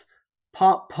comics,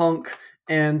 pop punk,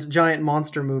 and giant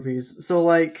monster movies. So,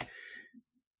 like,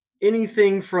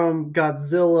 anything from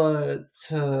Godzilla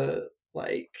to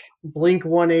like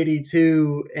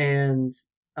Blink-182 and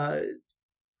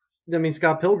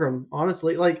Scott Pilgrim,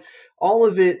 honestly, like all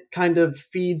of it kind of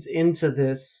feeds into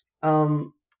this.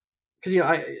 Because, you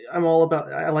know, I'm all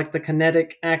about, I like the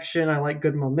kinetic action, I like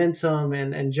good momentum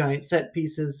and giant set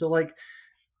pieces. So like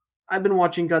I've been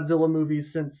watching Godzilla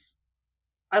movies since,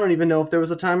 I don't even know if there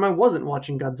was a time I wasn't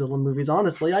watching Godzilla movies.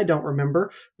 Honestly, I don't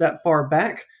remember that far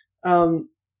back.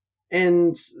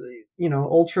 And, you know,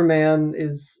 Ultraman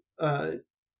is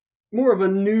more of a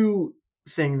new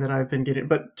thing that I've been getting.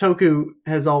 But Toku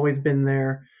has always been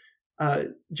there.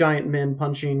 Giant men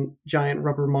punching giant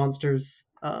rubber monsters.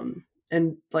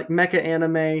 And like mecha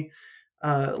anime,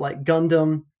 like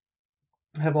Gundam,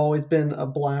 have always been a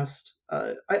blast.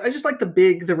 I just like the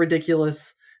big, the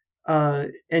ridiculous,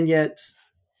 and yet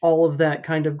all of that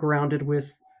kind of grounded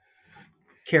with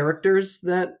characters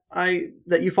that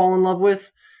you fall in love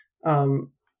with.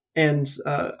 And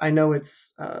I know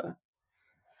it's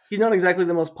he's not exactly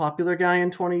the most popular guy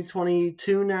in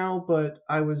 2022 now, but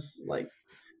I was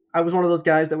one of those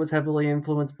guys that was heavily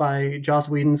influenced by Joss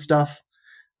Whedon stuff,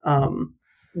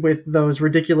 with those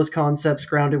ridiculous concepts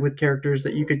grounded with characters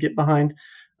that you could get behind.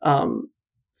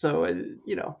 So,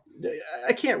 you know,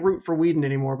 I can't root for Whedon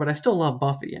anymore, but I still love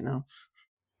Buffy, you know?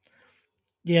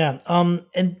 Yeah.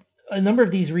 And a number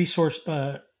of these resource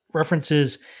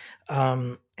references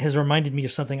has reminded me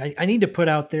of something. I need to put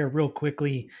out there real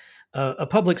quickly a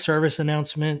public service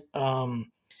announcement.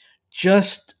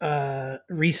 Just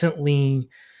recently,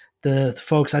 the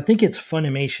folks, I think it's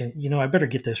Funimation, you know, I better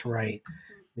get this right,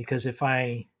 because if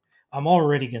I'm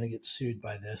already going to get sued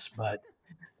by this, but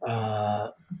I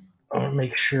want to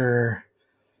make sure.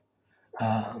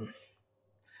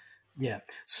 Yeah.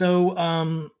 So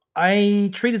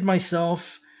I treated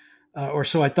myself, or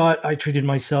so I thought I treated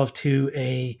myself, to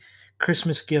a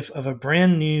Christmas gift of a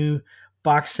brand new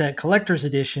box set collector's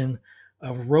edition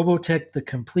of Robotech the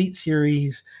Complete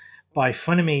Series by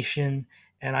Funimation.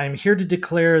 And I'm here to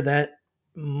declare that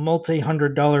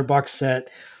multi-$100 box set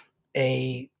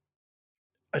a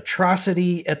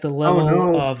atrocity at the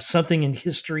level of something in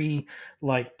history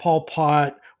like Pol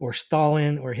Pot or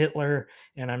Stalin or Hitler,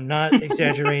 and I'm not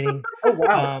exaggerating. Oh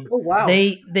wow!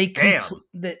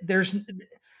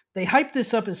 They hype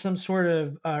this up as some sort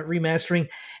of remastering,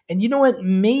 and you know what?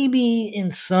 Maybe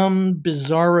in some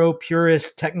bizarro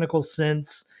purist technical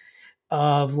sense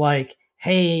of like,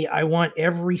 hey, I want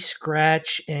every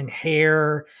scratch and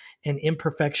hair and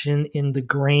imperfection in the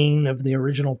grain of the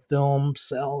original film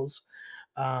cells.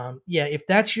 Yeah, if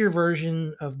that's your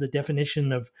version of the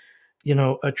definition of, you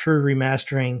know, a true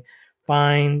remastering,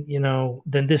 fine,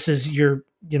 then this is your,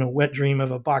 wet dream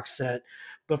of a box set.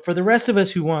 But for the rest of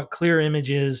us who want clear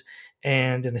images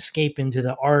and an escape into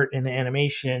the art and the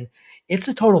animation, it's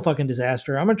a total fucking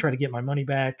disaster. I'm going to try to get my money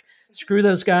back. Screw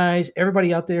those guys.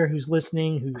 Everybody out there who's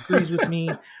listening, who agrees with me,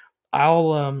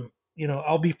 I'll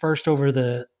be first over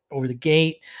the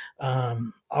gate.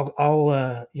 I'll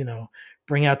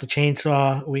bring out the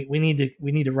chainsaw. We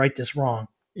need to right this wrong.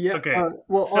 Yeah. Okay.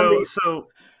 So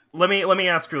let me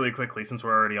ask really quickly, since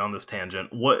we're already on this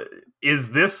tangent. What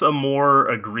is this a more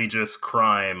egregious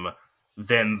crime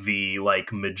than the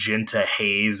like magenta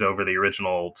haze over the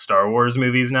original Star Wars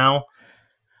movies now?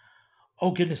 Oh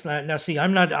goodness! Now see,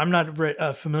 I'm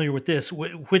not familiar with this.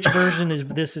 Which version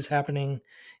of this is happening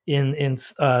in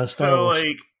Star Wars?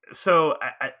 So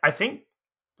I think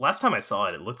last time I saw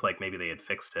it, it looked like maybe they had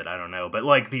fixed it. I don't know, but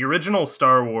like the original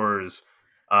Star Wars,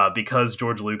 because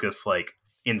George Lucas like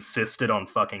insisted on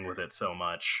fucking with it so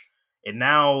much, it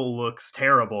now looks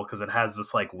terrible because it has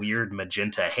this like weird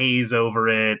magenta haze over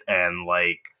it, and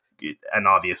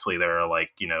obviously there are like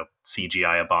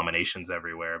CGI abominations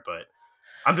everywhere, but.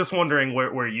 I'm just wondering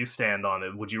where you stand on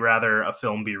it. Would you rather a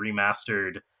film be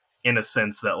remastered in a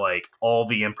sense that like all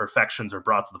the imperfections are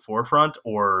brought to the forefront,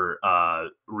 or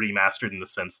remastered in the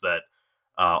sense that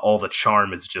all the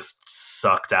charm is just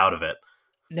sucked out of it?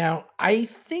 Now, I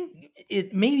think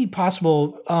it may be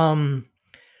possible.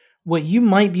 What you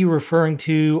might be referring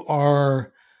to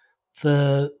are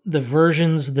the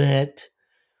versions that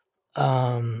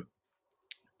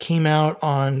came out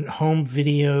on home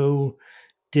video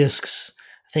discs.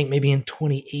 I think maybe in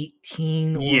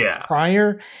 2018 or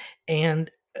prior. And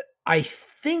I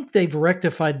think they've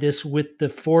rectified this with the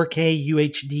 4K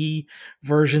UHD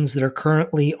versions that are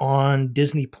currently on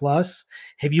Disney Plus.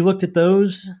 Have you looked at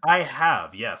those? I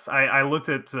have, yes. I looked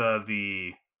at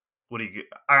I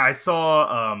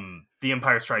saw The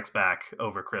Empire Strikes Back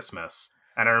over Christmas,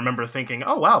 and I remember thinking,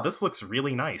 oh wow, this looks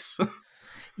really nice.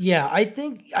 Yeah, I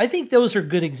think those are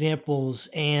good examples,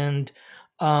 and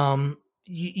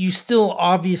you still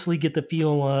obviously get the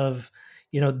feel of,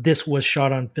 this was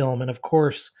shot on film. And of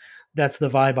course, that's the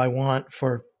vibe I want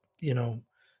for,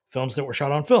 films that were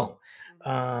shot on film.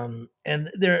 And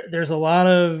there's a lot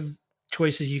of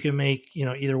choices you can make,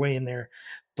 either way in there.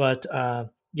 But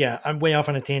yeah, I'm way off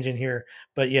on a tangent here.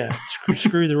 But yeah,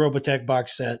 screw the Robotech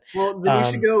box set. Well, then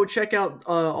you should go check out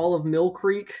all of Mill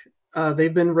Creek.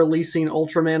 They've been releasing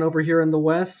Ultraman over here in the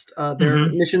West. Their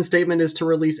mission statement is to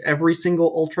release every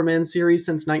single Ultraman series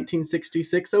since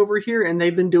 1966 over here, and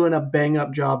they've been doing a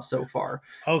bang-up job so far.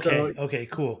 Okay,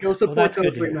 cool. Go support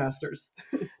those remasters.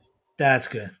 That's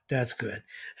good.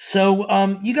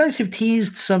 So you guys have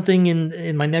teased something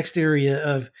in my next area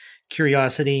of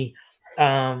curiosity,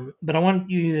 but I want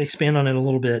you to expand on it a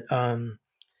little bit.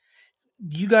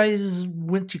 You guys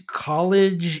went to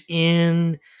college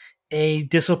in a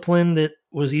discipline that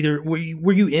was either were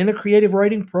you in a creative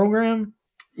writing program?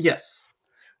 Yes.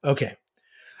 Okay.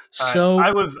 So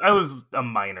I was a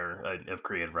minor of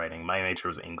creative writing. My major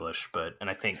was English, and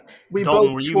I think we Dalton,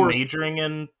 both were you majoring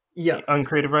in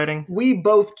creative writing? We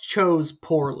both chose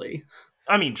poorly.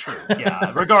 I mean, true.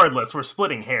 Yeah. Regardless, we're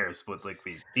splitting hairs, but at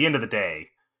the end of the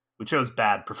day, we chose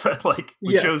bad.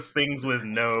 We chose things with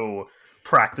no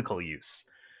practical use.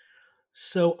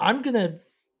 So I'm gonna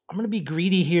be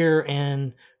greedy here,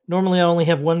 and normally I only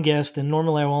have one guest, and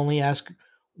normally I will only ask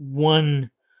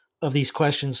one of these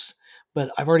questions,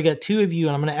 but I've already got two of you,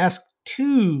 and I'm going to ask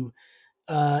two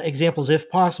examples, if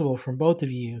possible, from both of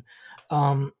you.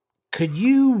 Could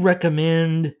you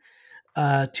recommend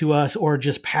to us, or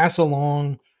just pass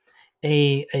along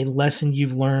a lesson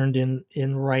you've learned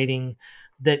in writing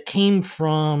that came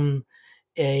from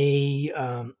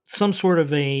some sort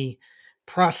of a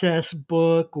process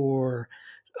book or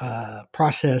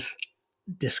process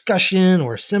discussion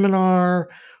or seminar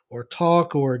or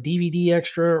talk or DVD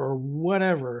extra or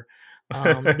whatever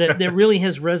that really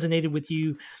has resonated with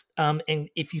you? And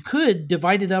if you could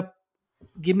divide it up,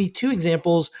 give me two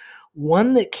examples,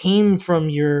 one that came from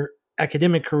your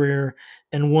academic career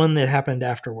and one that happened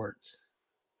afterwards.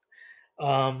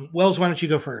 Wells, why don't you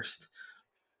go first?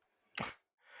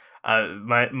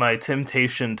 My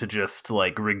temptation to just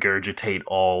regurgitate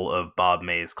all of Bob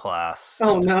May's class.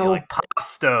 Oh and just no! Be like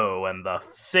Pasto and the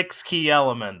 6 key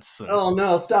elements. And... Oh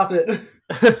no! Stop it!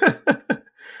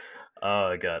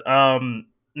 Oh god.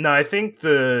 No, I think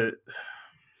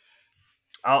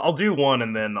I'll do one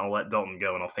and then I'll let Dalton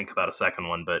go and I'll think about a second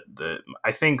one. But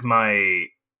I think my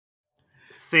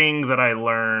thing that I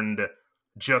learned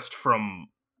just from,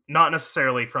 not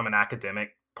necessarily from an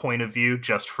academic point of view,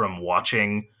 just from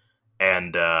watching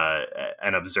and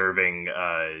observing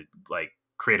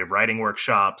creative writing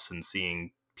workshops and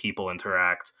seeing people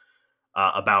interact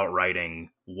about writing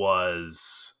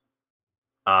was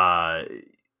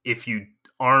if you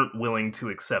aren't willing to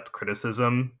accept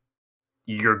criticism,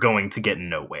 you're going to get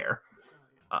nowhere.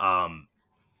 And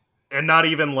not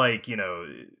even like, you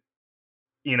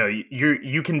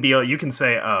can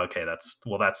say, oh, okay,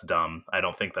 that's dumb. I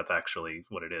don't think that's actually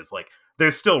what it is. Like,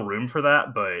 there's still room for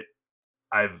that, but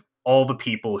all the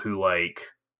people who like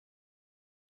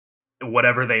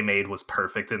whatever they made was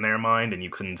perfect in their mind and you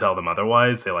couldn't tell them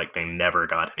otherwise, they never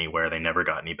got anywhere. They never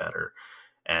got any better.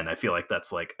 And I feel like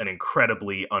that's like an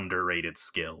incredibly underrated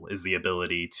skill, is the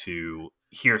ability to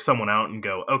hear someone out and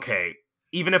go, okay,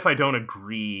 even if I don't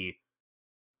agree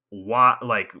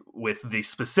with the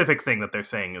specific thing that they're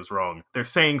saying is wrong, they're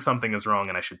saying something is wrong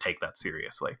and I should take that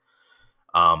seriously.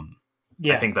 I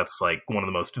think that's like one of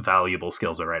the most valuable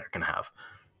skills a writer can have.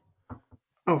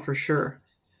 Oh, for sure.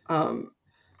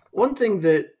 One thing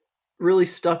that really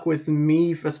stuck with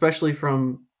me, especially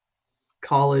from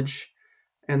college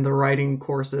and the writing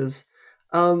courses,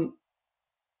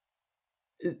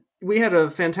 we had a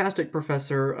fantastic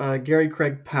professor, Gary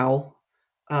Craig Powell.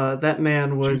 That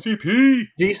man was...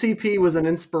 GCP was an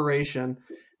inspiration.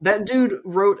 That dude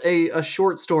wrote a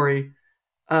short story.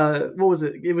 What was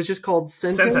it? It was just called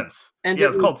Sentence. And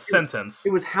it's called Sentence.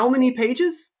 It was how many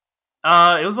pages?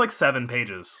 It was like 7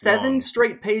 pages. 7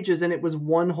 straight pages, and it was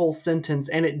one whole sentence,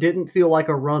 and it didn't feel like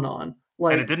a run-on.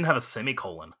 Like, and it didn't have a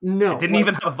semicolon. No. It didn't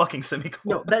even have a fucking semicolon.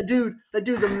 No, that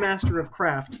dude's a master of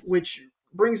craft, which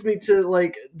brings me to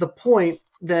like the point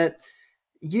that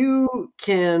you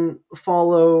can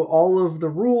follow all of the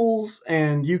rules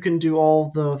and you can do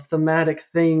all the thematic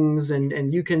things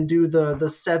and you can do the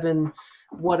 7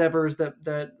 whatevers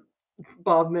that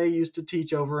Bob May used to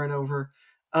teach over and over.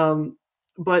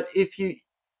 But if you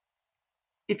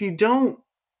don't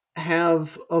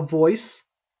have a voice,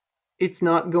 it's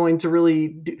not going to really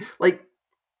do, like,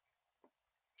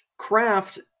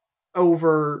 craft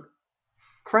over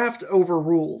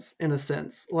rules in a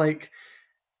sense. Like,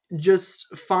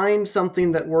 just find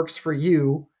something that works for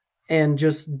you and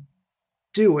just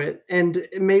do it. And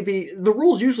maybe the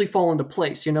rules usually fall into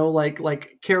place,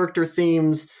 like character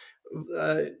themes,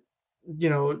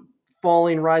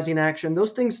 falling, rising action.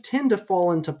 Those things tend to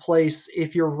fall into place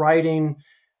if you're writing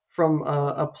from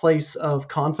a place of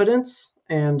confidence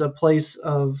and a place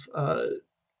of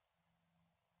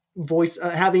voice,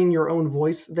 having your own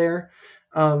voice there.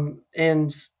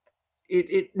 And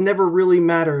it never really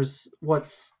matters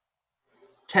what's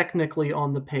technically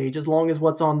on the page, as long as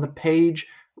what's on the page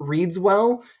reads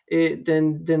well.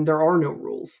 Then there are no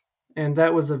rules, and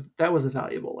that was a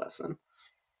valuable lesson.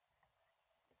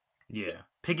 Yeah,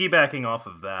 piggybacking off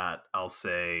of that, I'll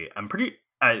say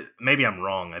maybe I'm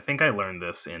wrong. I think I learned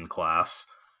this in class.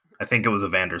 I think it was a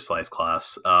Vanderslice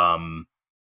class.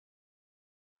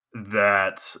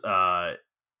 That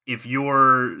if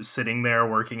you're sitting there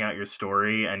working out your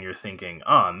story and you're thinking,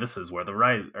 and this is where the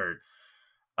rise,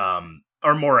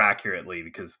 or more accurately,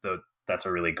 because that's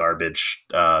a really garbage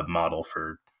model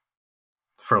for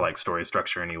like story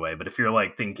structure anyway. But if you're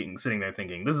like sitting there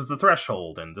thinking, this is the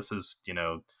threshold, and this is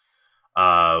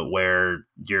where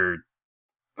you're,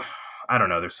 I don't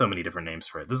know, there's so many different names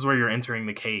for it. This is where you're entering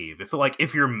the cave.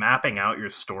 If you're mapping out your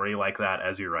story like that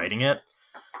as you're writing it,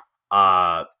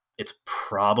 it's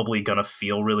probably gonna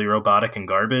feel really robotic and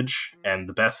garbage. And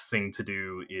the best thing to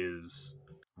do is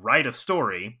write a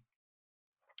story.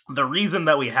 The reason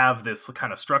that we have this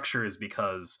kind of structure is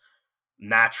because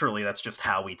naturally that's just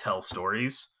how we tell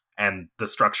stories, and the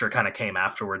structure kind of came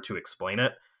afterward to explain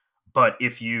it. But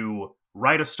if you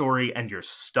write a story and you're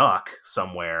stuck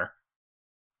somewhere,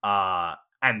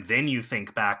 and then you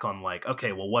think back on like,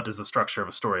 okay, well, what does the structure of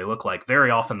a story look like? Very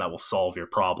often that will solve your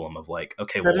problem of like,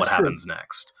 okay, well, what happens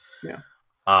next? Yeah.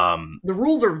 The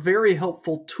rules are very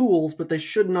helpful tools, but they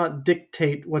should not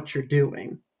dictate what you're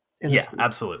doing. Yeah,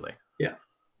 absolutely. Yeah.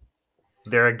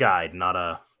 They're a guide, not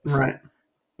a... Right.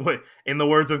 In the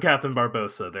words of Captain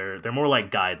Barbossa, they're more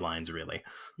like guidelines, really.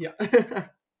 Yeah.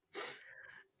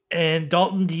 And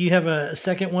Dalton, do you have a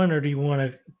second one, or do you want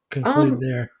to conclude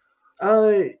there?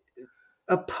 A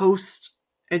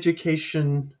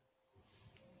post-education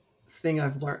thing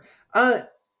I've learned. I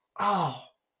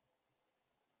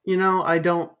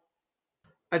don't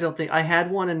think I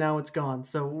had one, and now it's gone.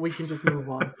 So we can just move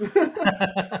on.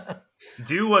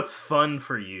 Do what's fun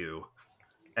for you,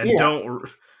 and don't.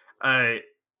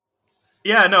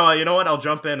 You know what? I'll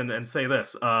jump in and say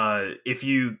this. If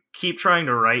you keep trying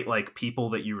to write like people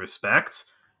that you respect,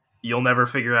 you'll never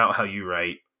figure out how you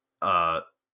write.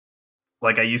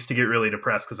 Like I used to get really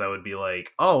depressed because I would be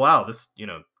like, oh wow, this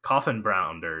Coffin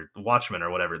Bound or Watchmen or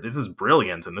whatever. This is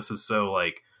brilliant, and this is so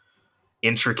like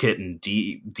intricate and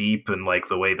deep, and like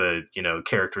the way the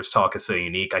characters talk is so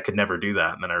unique. I could never do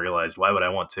that, and then I realized, why would I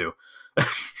want to?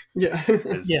 Yeah,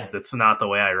 that's not the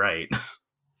way I write.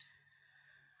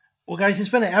 Well, guys, it's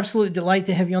been an absolute delight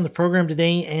to have you on the program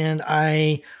today, and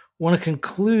I want to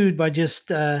conclude by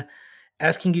just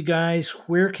asking you guys,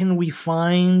 where can we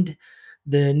find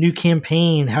the new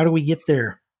campaign? How do we get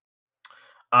there?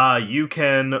 You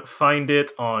can find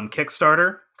it on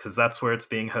Kickstarter, because that's where it's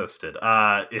being hosted.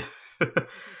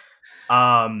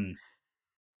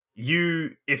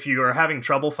 If you are having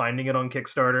trouble finding it on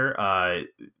Kickstarter,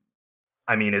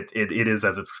 I mean, it is,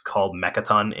 as it's called,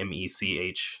 Mechaton,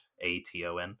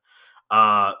 Mechaton.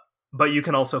 But you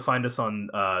can also find us on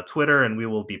Twitter, and we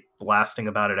will be blasting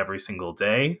about it every single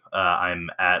day. I'm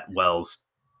at Wells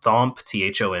Thomp,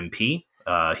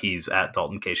 Thomp. He's at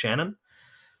Dalton K. Shannon.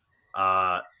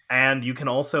 And you can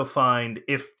also find,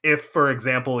 if for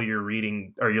example you're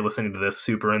reading or you're listening to this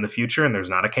super in the future and there's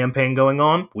not a campaign going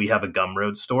on, we have a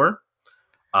Gumroad store.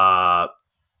 Gumroad,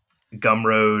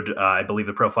 I believe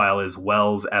the profile is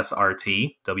Wells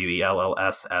SRT,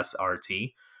 Wells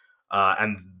SRT.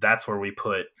 And that's where we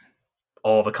put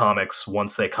all the comics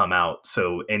once they come out,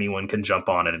 so anyone can jump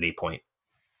on at any point.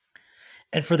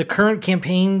 And for the current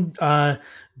campaign,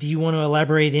 do you want to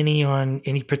elaborate on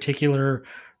any particular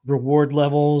reward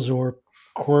levels or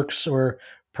quirks or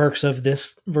perks of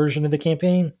this version of the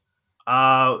campaign?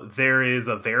 There is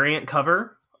a variant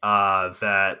cover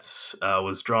that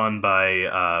was drawn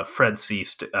by Fred C.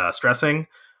 Stressing,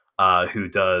 who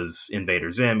does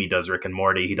Invader Zim. He does Rick and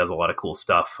Morty. He does a lot of cool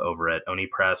stuff over at Oni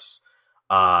Press.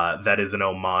 That is an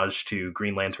homage to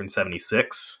Green Lantern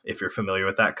 76, if you're familiar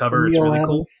with that cover. It's really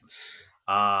cool.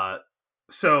 And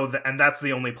that's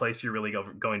the only place you're really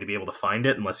going to be able to find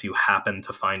it, unless you happen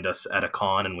to find us at a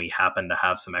con and we happen to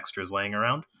have some extras laying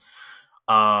around.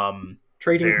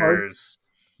 Trading cards.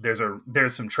 There's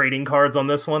some trading cards on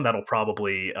this one that'll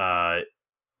probably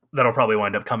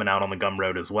wind up coming out on the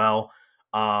Gumroad as well.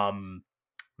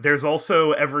 There's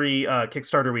also, every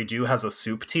Kickstarter we do has a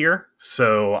soup tier,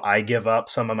 so I give up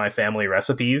some of my family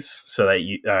recipes so that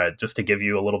you just to give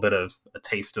you a little bit of a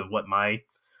taste of what my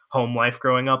home life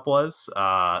growing up was.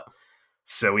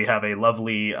 So we have a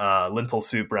lovely lentil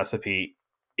soup recipe.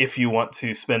 If you want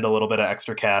to spend a little bit of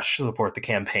extra cash to support the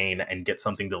campaign and get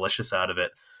something delicious out of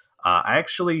it, I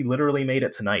actually literally made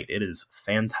it tonight. It is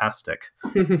fantastic.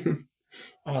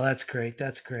 Oh, that's great.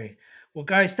 That's great. Well,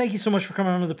 guys, thank you so much for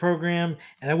coming onto the program,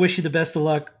 and I wish you the best of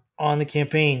luck on the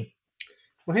campaign.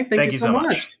 Well, hey, thank you so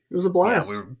much. It was a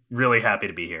blast. Yeah, we're really happy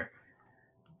to be here.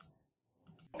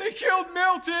 They killed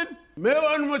Milton!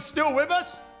 Milton was still with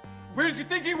us? Where did you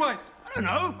think he was? I don't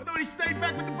know. I thought he stayed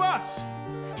back with the bus.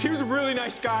 He was a really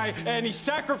nice guy, and he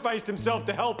sacrificed himself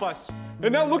to help us.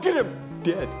 And now look at him,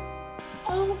 dead.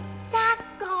 Oh, that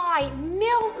guy,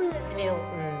 Milton.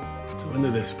 So when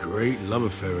did this great love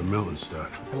affair with Milton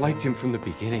start? I liked him from the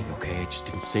beginning, okay? I just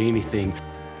didn't say anything